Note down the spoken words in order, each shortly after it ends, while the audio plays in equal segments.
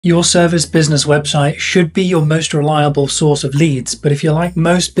Your service business website should be your most reliable source of leads, but if you're like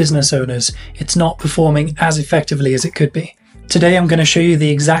most business owners, it's not performing as effectively as it could be. Today I'm going to show you the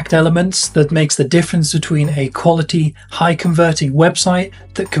exact elements that makes the difference between a quality, high converting website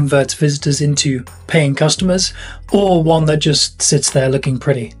that converts visitors into paying customers or one that just sits there looking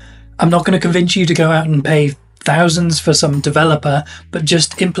pretty. I'm not going to convince you to go out and pay thousands for some developer, but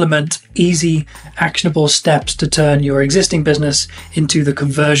just implement easy, actionable steps to turn your existing business into the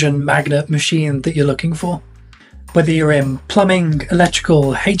conversion magnet machine that you're looking for. Whether you're in plumbing,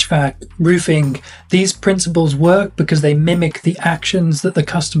 electrical, HVAC, roofing, these principles work because they mimic the actions that the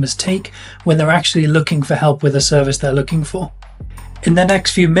customers take when they're actually looking for help with a service they're looking for. In the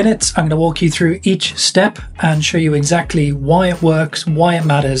next few minutes, I'm going to walk you through each step and show you exactly why it works, why it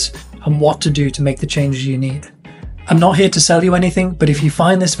matters, and what to do to make the changes you need. I'm not here to sell you anything, but if you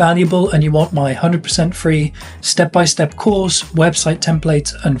find this valuable and you want my 100% free step-by-step course, website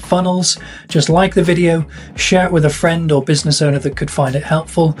templates, and funnels, just like the video, share it with a friend or business owner that could find it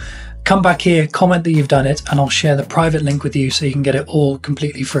helpful. Come back here, comment that you've done it, and I'll share the private link with you so you can get it all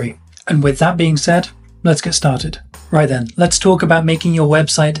completely free. And with that being said, let's get started. Right then, let's talk about making your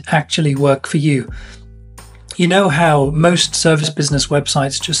website actually work for you. You know how most service business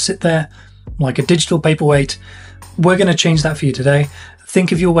websites just sit there like a digital paperweight? We're going to change that for you today.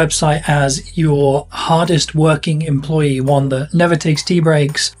 Think of your website as your hardest working employee, one that never takes tea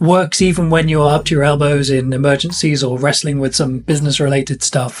breaks, works even when you're up to your elbows in emergencies or wrestling with some business related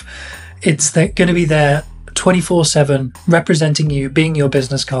stuff. It's going to be there 24/7, representing you, being your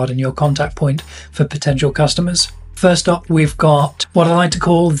business card and your contact point for potential customers. First up, we've got what I like to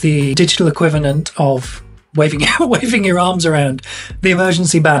call the digital equivalent of waving your arms around, the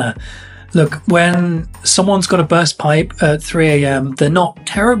emergency banner. Look, when someone's got a burst pipe at 3 a.m., they're not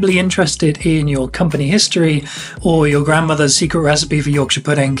terribly interested in your company history or your grandmother's secret recipe for Yorkshire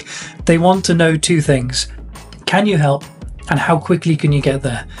pudding. They want to know two things. Can you help? And how quickly can you get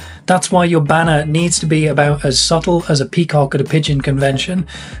there? That's why your banner needs to be about as subtle as a peacock at a pigeon convention.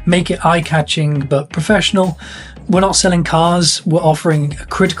 Make it eye-catching but professional. We're not selling cars, we're offering a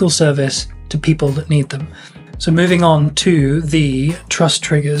critical service to people that need them. So moving on to the trust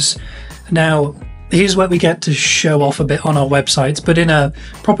triggers. Now, here's where we get to show off a bit on our websites, but in a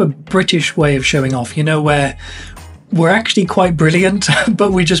proper British way of showing off, you know, where we're actually quite brilliant,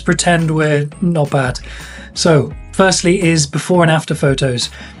 but we just pretend we're not bad. So firstly is before and after photos.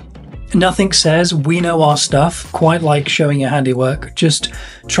 Nothing says we know our stuff quite like showing your handiwork. Just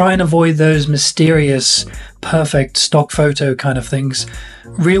try and avoid those mysterious, perfect stock photo kind of things.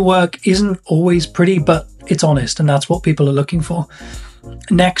 Real work isn't always pretty, but it's honest, and that's what people are looking for.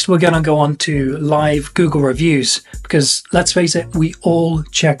 Next, we're going to go on to live Google reviews, because let's face it, we all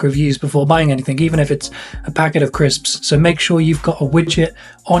check reviews before buying anything, even if it's a packet of crisps. So make sure you've got a widget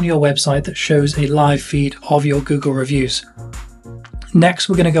on your website that shows a live feed of your Google reviews. Next,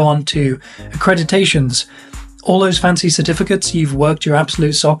 we're going to go on to accreditations. All those fancy certificates, you've worked your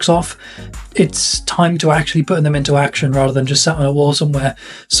absolute socks off. It's time to actually put them into action rather than just sat on a wall somewhere.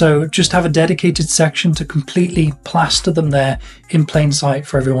 So just have a dedicated section to completely plaster them there in plain sight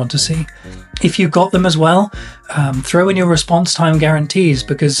for everyone to see. If you've got them as well, throw in your response time guarantees,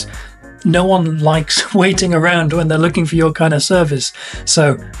 because no one likes waiting around when they're looking for your kind of service.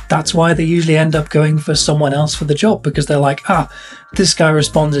 So that's why they usually end up going for someone else for the job, because they're like, this guy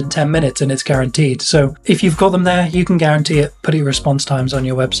responds in 10 minutes and it's guaranteed. So if you've got them there, you can guarantee it. Put your response times on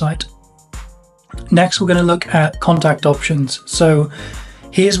your website. Next, we're going to look at contact options. So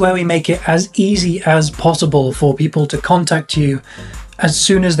here's where we make it as easy as possible for people to contact you as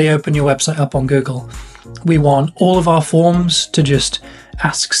soon as they open your website up on Google. We want all of our forms to just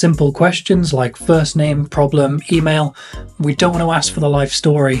ask simple questions like first name, problem, email. We don't want to ask for the life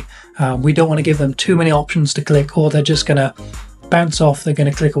story. We don't want to give them too many options to click, or they're just going to bounce off. They're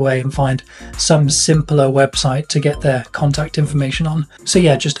going to click away and find some simpler website to get their contact information on. So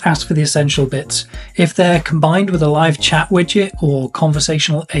yeah, just ask for the essential bits. If they're combined with a live chat widget or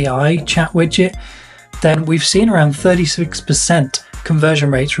conversational AI chat widget, then we've seen around 36%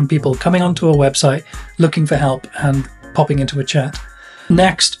 conversion rates from people coming onto a website looking for help and popping into a chat.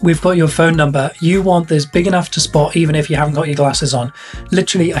 Next, we've got your phone number. You want this big enough to spot even if you haven't got your glasses on.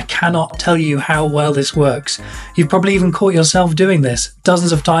 Literally, I cannot tell you how well this works. You've probably even caught yourself doing this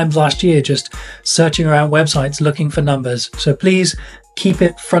dozens of times last year, just searching around websites looking for numbers. So please keep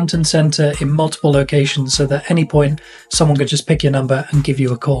it front and center in multiple locations so that at any point someone could just pick your number and give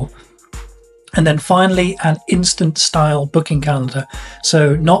you a call. And then finally, an instant style booking calendar.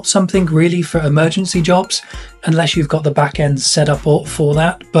 So not something really for emergency jobs, unless you've got the back end set up for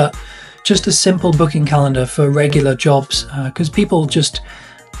that, but just a simple booking calendar for regular jobs, because people just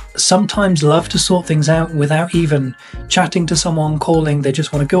sometimes love to sort things out without even chatting to someone, calling. They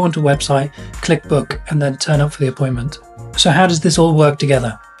just want to go onto a website, click book, and then turn up for the appointment. So how does this all work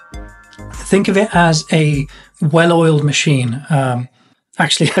together? Think of it as a well-oiled machine.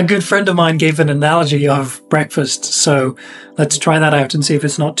 Actually, a good friend of mine gave an analogy of breakfast, so let's try that out and see if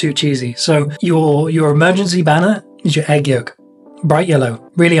it's not too cheesy. So your emergency banner is your egg yolk, bright yellow,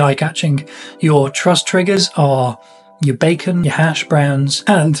 really eye-catching. Your trust triggers are your bacon, your hash browns,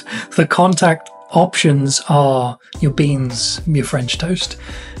 and the contact options are your beans, your French toast.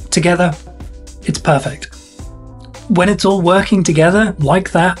 Together, it's perfect. When it's all working together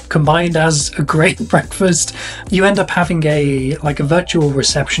like that, combined as a great breakfast, you end up having a virtual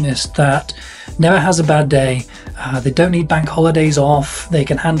receptionist that never has a bad day. They don't need bank holidays off. They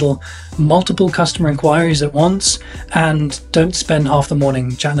can handle multiple customer inquiries at once and don't spend half the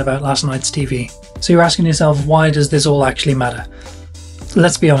morning chatting about last night's TV. So you're asking yourself, why does this all actually matter?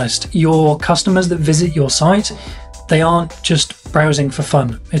 Let's be honest, your customers that visit your site, they aren't just browsing for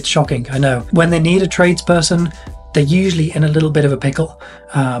fun. It's shocking, I know. When they need a tradesperson, they're usually in a little bit of a pickle.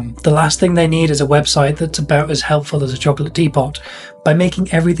 The last thing they need is a website that's about as helpful as a chocolate teapot. By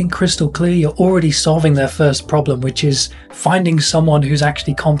making everything crystal clear, you're already solving their first problem, which is finding someone who's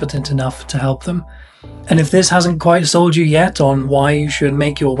actually competent enough to help them. And if this hasn't quite sold you yet on why you should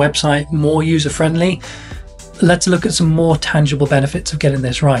make your website more user-friendly, let's look at some more tangible benefits of getting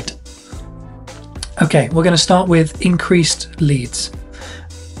this right. Okay, we're going to start with increased leads.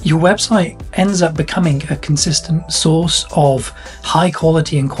 Your website ends up becoming a consistent source of high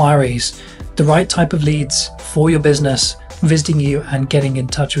quality inquiries, the right type of leads for your business, visiting you and getting in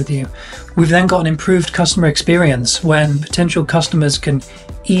touch with you. We've then got an improved customer experience when potential customers can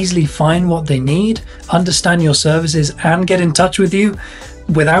easily find what they need, understand your services, and get in touch with you.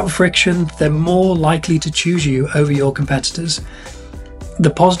 Without friction, they're more likely to choose you over your competitors. The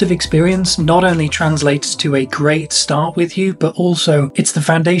positive experience not only translates to a great start with you, but also it's the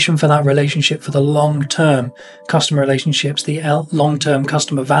foundation for that relationship for the long-term customer relationships, the long-term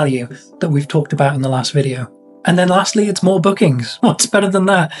customer value that we've talked about in the last video. And then lastly, it's more bookings. What's better than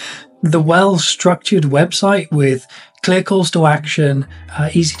that? The well-structured website with clear calls to action,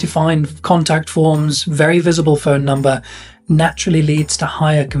 easy to find contact forms, very visible phone number, naturally leads to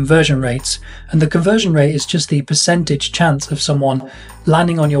higher conversion rates. And the conversion rate is just the percentage chance of someone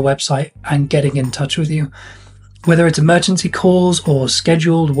landing on your website and getting in touch with you. Whether it's emergency calls or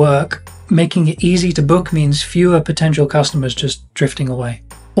scheduled work, making it easy to book means fewer potential customers just drifting away.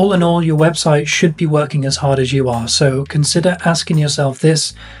 All in all, your website should be working as hard as you are, so consider asking yourself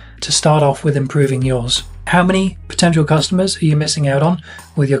this to start off with improving yours. How many potential customers are you missing out on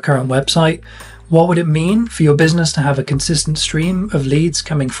with your current website? What would it mean for your business to have a consistent stream of leads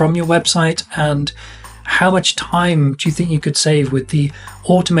coming from your website? And how much time do you think you could save with the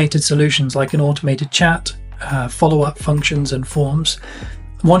automated solutions like an automated chat, follow-up functions and forms?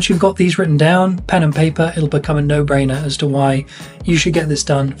 Once you've got these written down, pen and paper, it'll become a no-brainer as to why you should get this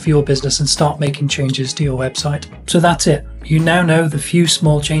done for your business and start making changes to your website. So that's it. You now know the few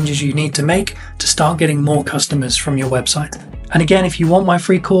small changes you need to make to start getting more customers from your website. And again, if you want my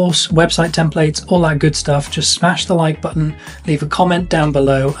free course, website templates, all that good stuff, just smash the like button, leave a comment down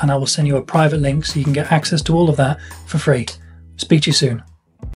below, and I will send you a private link so you can get access to all of that for free. Speak to you soon.